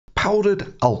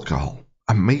Powdered alcohol.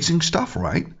 Amazing stuff,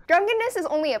 right? Drunkenness is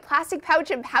only a plastic pouch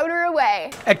and powder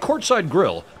away. At Courtside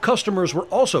Grill, customers were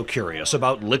also curious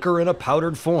about liquor in a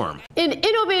powdered form. An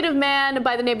innovative man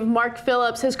by the name of Mark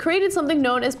Phillips has created something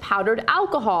known as powdered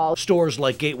alcohol. Stores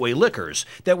like Gateway Liquors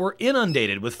that were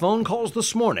inundated with phone calls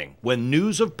this morning when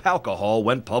news of Palcohol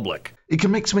went public. It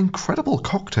can make some incredible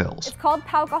cocktails. It's called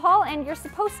Palcohol, and you're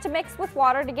supposed to mix with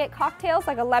water to get cocktails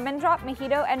like a lemon drop,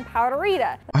 mojito, and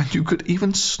powderita. And you could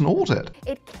even snort it.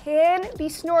 It can be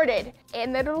snorted,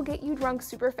 and then it'll get you drunk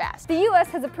super fast. The US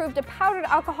has approved a powdered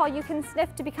alcohol you can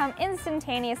sniff to become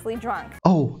instantaneously drunk.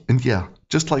 Oh, and yeah,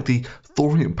 just like the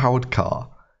thorium-powered car,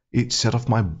 it set off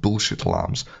my bullshit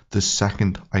alarms the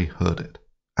second I heard it.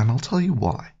 And I'll tell you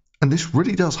why. And this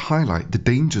really does highlight the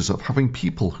dangers of having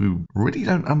people who really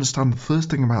don't understand the first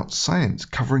thing about science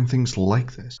covering things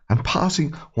like this and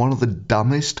passing one of the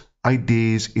dumbest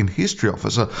ideas in history off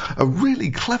as a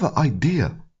really clever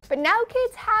idea. But now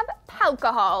kids have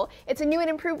Palcohol. It's a new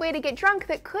and improved way to get drunk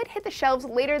that could hit the shelves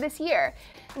later this year.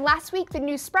 And last week, the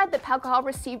news spread that Palcohol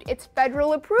received its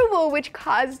federal approval, which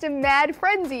caused a mad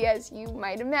frenzy, as you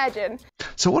might imagine.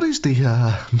 So what is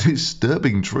the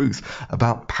disturbing truth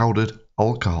about powdered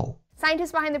alcohol?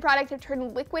 Scientists behind the product have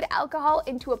turned liquid alcohol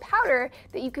into a powder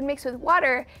that you can mix with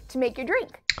water to make your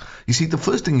drink. You see, the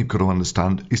first thing you've got to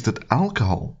understand is that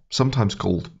alcohol, sometimes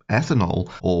called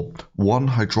ethanol or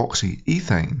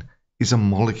 1-hydroxyethane, is a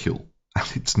molecule,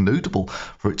 and it's notable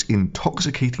for its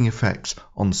intoxicating effects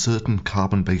on certain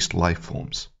carbon-based life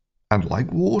forms. And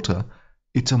like water,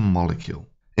 it's a molecule.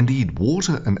 Indeed,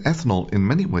 water and ethanol in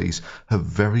many ways have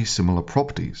very similar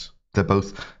properties. They're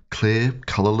both clear,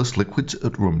 colourless liquids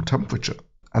at room temperature,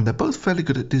 and they're both fairly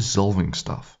good at dissolving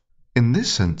stuff. In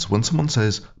this sense, when someone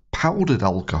says powdered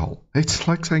alcohol, it's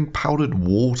like saying powdered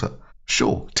water.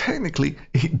 Sure, technically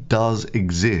it does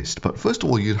exist, but first of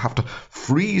all you'd have to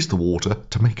freeze the water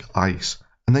to make ice,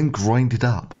 and then grind it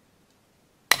up.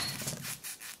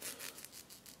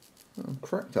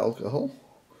 Cracked alcohol.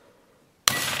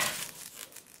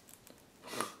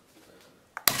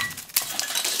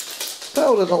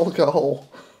 Powdered alcohol.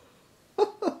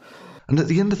 And at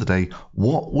the end of the day,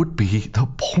 what would be the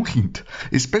point?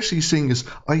 Especially seeing as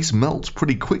ice melts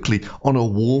pretty quickly on a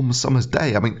warm summer's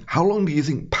day. I mean, how long do you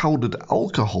think powdered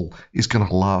alcohol is going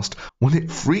to last when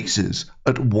it freezes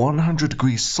at 100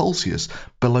 degrees Celsius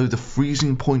below the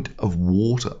freezing point of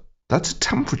water? That's a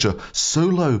temperature so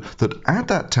low that at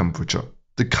that temperature,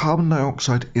 the carbon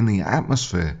dioxide in the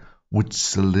atmosphere would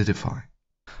solidify.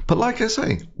 But like I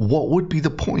say, what would be the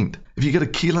point? If you get a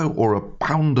kilo or a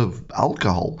pound of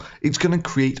alcohol, it's going to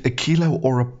create a kilo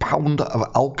or a pound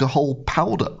of alcohol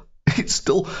powder. It's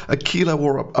still a kilo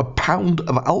or a pound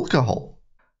of alcohol.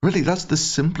 Really, that's the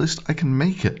simplest I can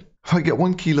make it. If I get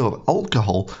 1 kilo of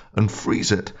alcohol and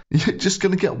freeze it, you're just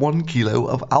going to get 1 kilo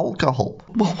of alcohol.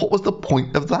 Well, what was the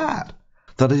point of that?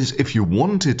 That is, if you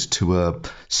wanted to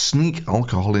sneak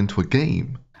alcohol into a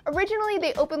game. Originally,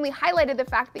 they openly highlighted the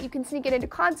fact that you can sneak it into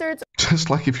concerts. Just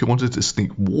like if you wanted to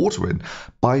sneak water in,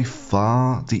 by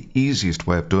far the easiest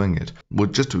way of doing it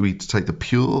would just be to take the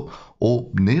pure or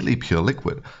nearly pure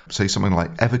liquid, say something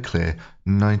like Everclear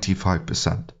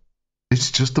 95%.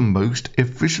 It's just the most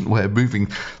efficient way of moving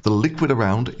the liquid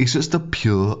around. It's just the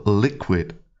pure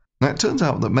liquid. Now, it turns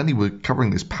out that many were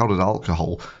covering this powdered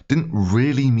alcohol didn't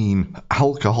really mean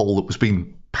alcohol that was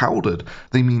being powdered.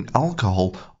 They mean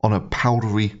alcohol on a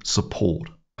powdery support.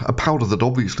 A powder that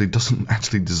obviously doesn't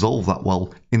actually dissolve that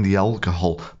well in the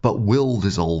alcohol, but will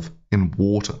dissolve in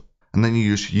water. And then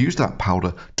you just use that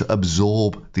powder to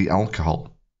absorb the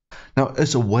alcohol. Now,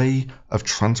 as a way of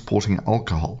transporting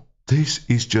alcohol, this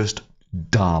is just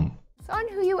dumb. On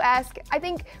who you ask, I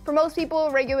think for most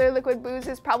people, regular liquid booze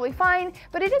is probably fine,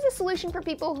 but it is a solution for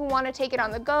people who want to take it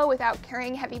on the go without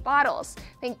carrying heavy bottles.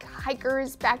 Think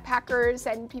hikers, backpackers,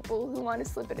 and people who want to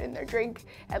slip it in their drink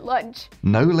at lunch.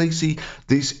 No, Laci,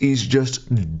 this is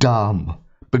just dumb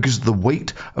because of the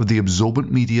weight of the absorbent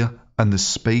media and the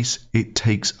space it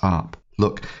takes up.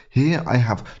 Look, here I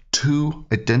have 2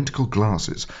 identical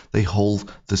glasses. They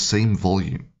hold the same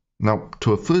volume. Now,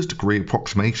 to a first degree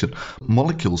approximation,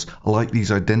 molecules are like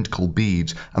these identical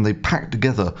beads and they pack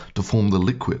together to form the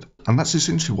liquid. And that's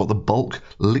essentially what the bulk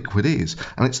liquid is.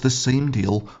 And it's the same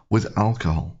deal with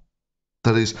alcohol.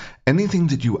 That is, anything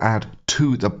that you add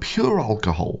to the pure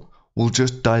alcohol will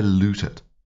just dilute it.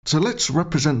 So let's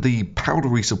represent the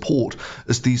powdery support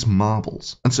as these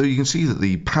marbles. And so you can see that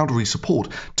the powdery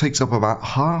support takes up about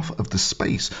half of the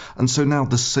space. And so now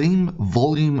the same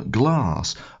volume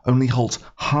glass only holds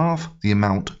half the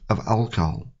amount of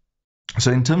alcohol.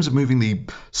 So in terms of moving the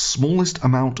smallest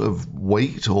amount of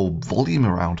weight or volume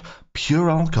around, pure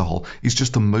alcohol is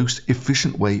just the most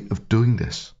efficient way of doing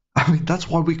this. I mean, that's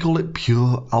why we call it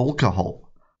pure alcohol.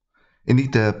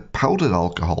 Indeed, powdered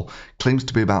alcohol claims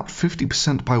to be about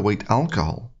 50% by weight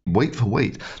alcohol. Weight for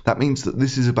weight, that means that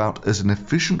this is about as an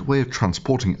efficient way of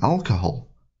transporting alcohol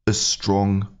as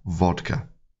strong vodka.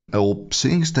 Or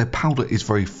seeing as their powder is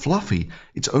very fluffy,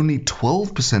 it's only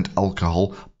 12%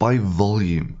 alcohol by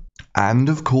volume. And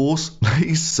of course,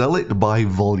 they sell it by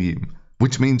volume,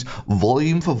 which means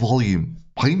volume for volume,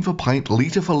 pint for pint,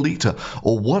 litre for litre,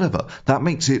 or whatever. That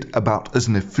makes it about as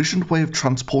an efficient way of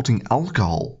transporting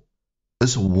alcohol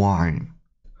as wine.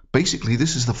 Basically,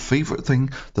 this is the favourite thing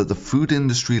that the food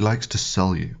industry likes to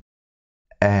sell you.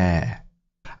 Air.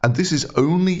 And this is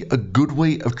only a good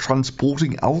way of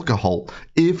transporting alcohol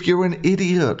if you're an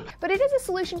idiot. But it is a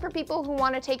solution for people who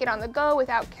want to take it on the go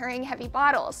without carrying heavy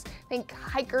bottles. Think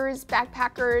hikers,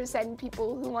 backpackers, and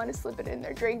people who want to slip it in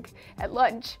their drink at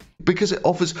lunch. Because it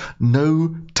offers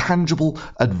no tangible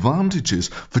advantages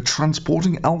for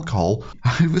transporting alcohol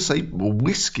over, say,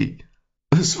 whiskey.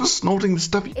 As for snorting the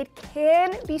stuff, it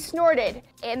can be snorted,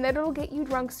 and that it'll get you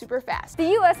drunk super fast. The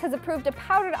US has approved a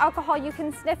powdered alcohol you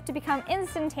can sniff to become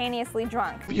instantaneously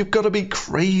drunk. You've got to be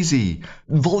crazy.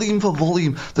 Volume for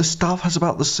volume, the stuff has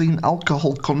about the same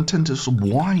alcohol content as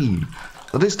wine.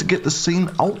 That is, to get the same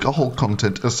alcohol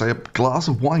content as, say, a glass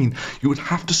of wine, you would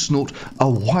have to snort a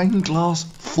wine glass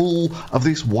full of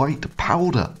this white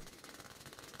powder.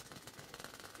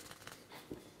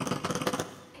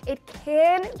 It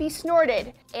can be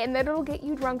snorted, and that it'll get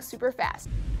you drunk super fast.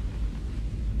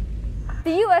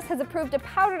 The US has approved a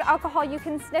powdered alcohol you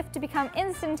can sniff to become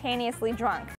instantaneously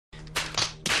drunk.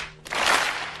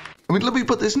 I mean, let me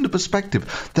put this into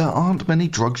perspective. There aren't many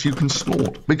drugs you can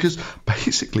snort because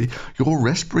basically your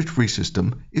respiratory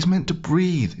system is meant to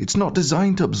breathe. It's not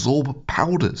designed to absorb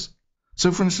powders.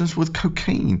 So for instance, with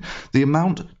cocaine, the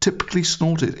amount typically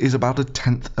snorted is about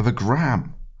 1/10 of a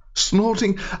gram.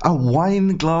 Snorting a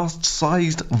wine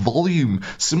glass-sized volume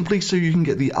simply so you can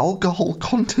get the alcohol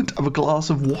content of a glass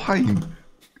of wine.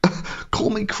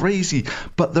 Call me crazy,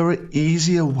 but there are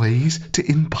easier ways to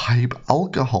imbibe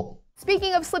alcohol.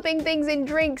 Speaking of slipping things in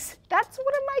drinks, that's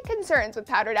one of my concerns with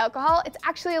powdered alcohol. It's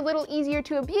actually a little easier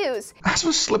to abuse. As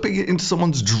for slipping it into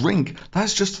someone's drink,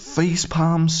 that's just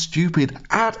facepalm stupid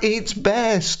at its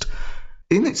best.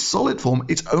 In its solid form,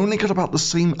 it's only got about the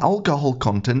same alcohol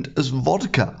content as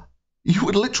vodka. You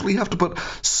would literally have to put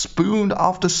spoon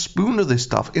after spoon of this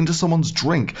stuff into someone's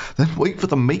drink, then wait for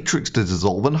the matrix to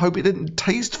dissolve and hope it didn't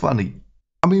taste funny.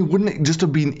 I mean, wouldn't it just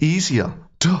have been easier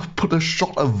to put a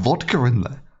shot of vodka in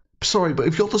there? Sorry, but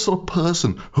if you're the sort of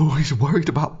person who is worried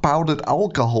about powdered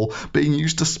alcohol being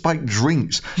used to spike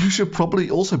drinks, you should probably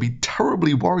also be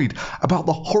terribly worried about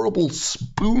the horrible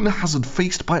spoon hazard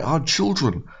faced by our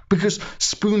children, because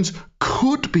spoons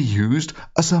could be used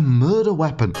as a murder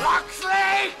weapon.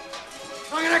 Loxley!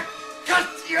 I'm gonna cut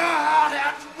your heart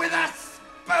out with a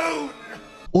spoon!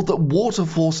 Or that water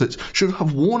faucets should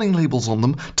have warning labels on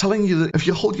them telling you that if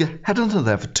you hold your head under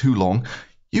there for too long,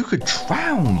 you could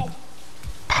drown.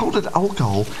 Powdered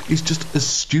alcohol is just as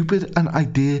stupid an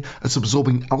idea as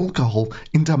absorbing alcohol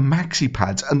into maxi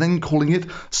pads and then calling it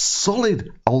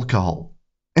solid alcohol.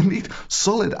 Indeed,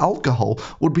 solid alcohol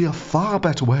would be a far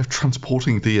better way of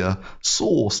transporting the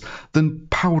source than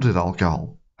powdered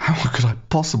alcohol. How could I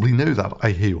possibly know that, I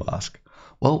hear you ask?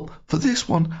 Well, for this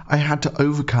one, I had to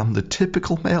overcome the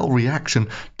typical male reaction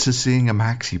to seeing a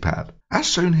maxi pad, as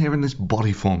shown here in this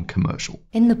Bodyform commercial.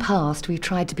 In the past, we've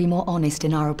tried to be more honest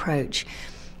in our approach.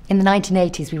 In the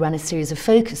 1980s, we ran a series of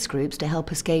focus groups to help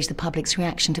us gauge the public's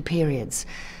reaction to periods.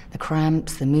 The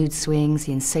cramps, the mood swings,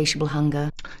 the insatiable hunger.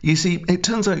 You see, it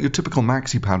turns out your typical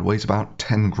maxi pad weighs about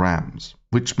 10 grams,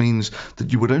 which means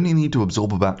that you would only need to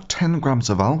absorb about 10 grams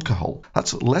of alcohol.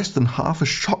 That's less than half a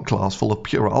shot glass full of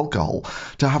pure alcohol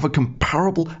to have a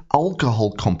comparable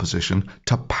alcohol composition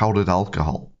to powdered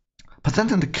alcohol. But then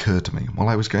it occurred to me while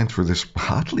I was going through this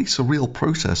hardly surreal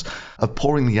process of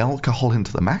pouring the alcohol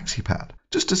into the maxi pad,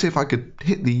 just to see if I could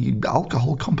hit the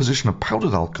alcohol composition of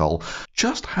powdered alcohol,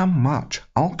 just how much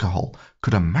alcohol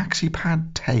could a maxi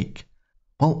pad take?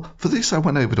 Well, for this I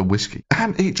went over to whiskey,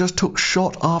 and it just took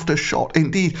shot after shot.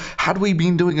 Indeed, had we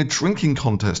been doing a drinking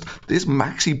contest, this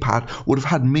maxi pad would have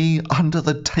had me under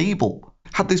the table.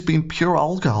 Had this been pure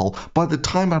alcohol, by the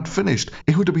time I'd finished,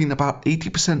 it would have been about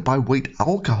 80% by weight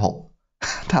alcohol.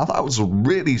 Now that was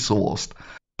really sauced.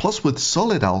 Plus, with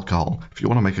solid alcohol, if you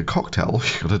want to make a cocktail, all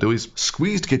you got to do is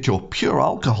squeeze to get your pure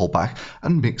alcohol back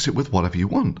and mix it with whatever you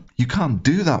want. You can't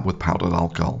do that with powdered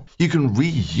alcohol. You can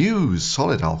reuse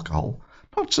solid alcohol,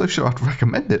 Not so sure I'd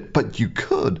recommend it, but you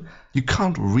could. You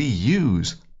can't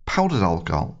reuse powdered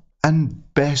alcohol.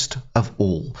 And best of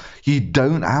all, you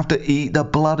don't have to eat the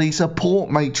bloody support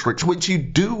matrix, which you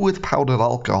do with powdered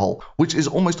alcohol, which is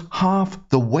almost half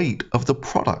the weight of the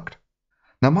product.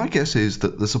 Now, my guess is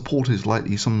that the support is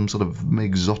likely some sort of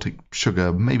exotic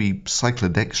sugar, maybe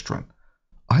cyclodextrin.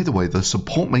 Either way, the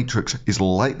support matrix is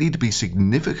likely to be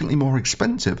significantly more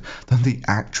expensive than the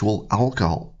actual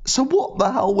alcohol. So what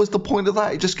the hell was the point of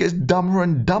that? It just gets dumber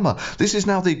and dumber. This is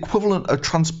now the equivalent of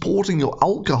transporting your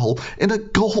alcohol in a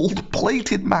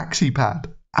gold-plated maxi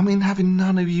pad. I mean, having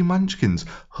none of you munchkins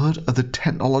heard of the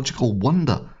technological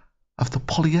wonder of the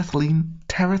polyethylene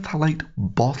terephthalate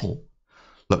bottle?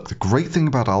 Look, the great thing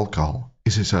about alcohol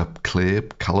is it's a clear,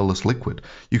 colourless liquid.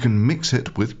 You can mix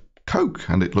it with Coke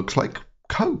and it looks like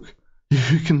Coke.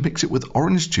 You can mix it with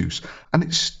orange juice and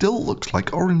it still looks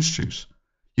like orange juice.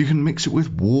 You can mix it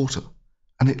with water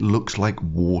and it looks like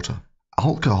water.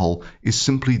 Alcohol is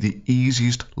simply the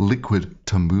easiest liquid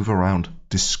to move around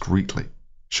discreetly.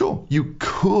 Sure, you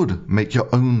could make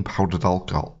your own powdered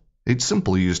alcohol. It's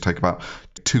simple. You just take about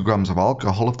 2 grams of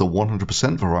alcohol of the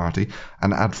 100% variety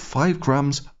and add 5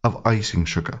 grams of icing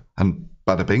sugar. And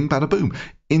bada bing, bada boom,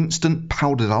 instant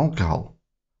powdered alcohol.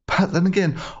 But then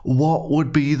again, what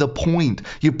would be the point?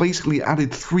 You basically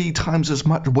added 3 times as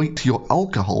much weight to your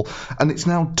alcohol, and it's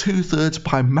now 2/3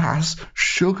 by mass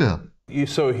sugar.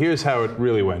 So here's how it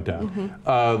really went down.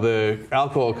 The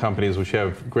alcohol companies, which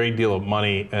have a great deal of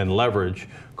money and leverage,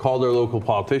 called their local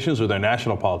politicians, or their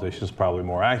national politicians probably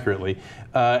more accurately,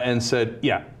 and said,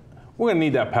 yeah, we're going to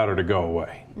need that powder to go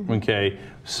away. Okay,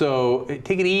 so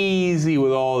take it easy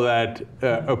with all that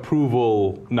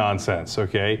approval nonsense,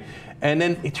 okay? And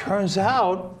then it turns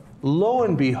out, lo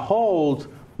and behold,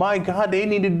 my God, they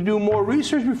needed to do more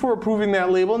research before approving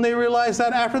that label, and they realized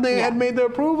that after they had made the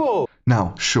approval.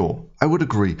 Now, sure, I would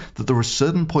agree that there are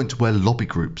certain points where lobby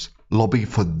groups lobby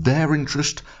for their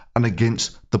interest and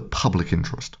against the public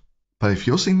interest. But if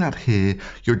you're seeing that here,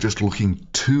 you're just looking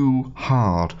too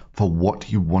hard for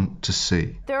what you want to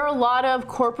see. There are a lot of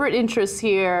corporate interests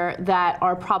here that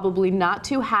are probably not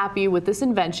too happy with this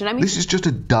invention. I mean, this is just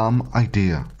a dumb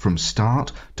idea from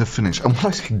start to finish. And when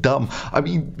I say dumb, I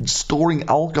mean storing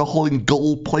alcohol in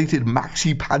gold-plated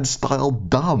maxi pad style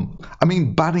dumb. I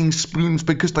mean banning spoons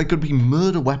because they could be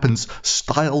murder weapons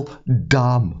style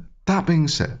dumb. That being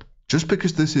said, just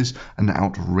because this is an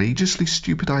outrageously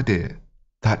stupid idea,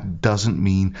 that doesn't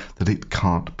mean that it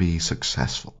can't be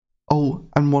successful. Oh,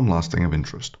 and one last thing of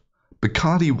interest.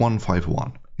 Bacardi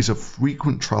 151 is a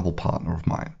frequent travel partner of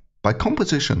mine. By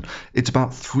composition, it's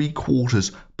about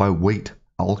 3/4 by weight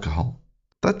alcohol.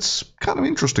 That's kind of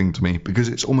interesting to me because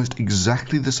it's almost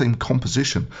exactly the same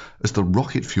composition as the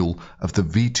rocket fuel of the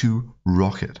V2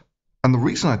 rocket. And the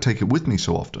reason I take it with me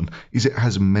so often is it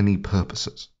has many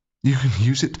purposes. You can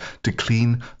use it to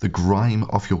clean the grime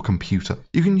off your computer.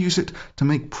 You can use it to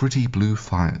make pretty blue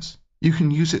fires. You can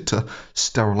use it to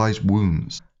sterilize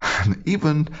wounds. And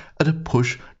even at a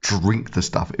push, drink the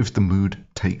stuff if the mood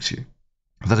takes you.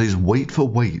 That is weight for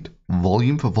weight,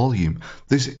 volume for volume.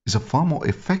 This is a far more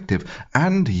effective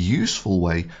and useful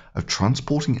way of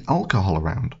transporting alcohol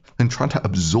around than trying to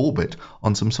absorb it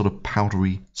on some sort of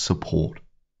powdery support.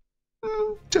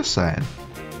 Just saying.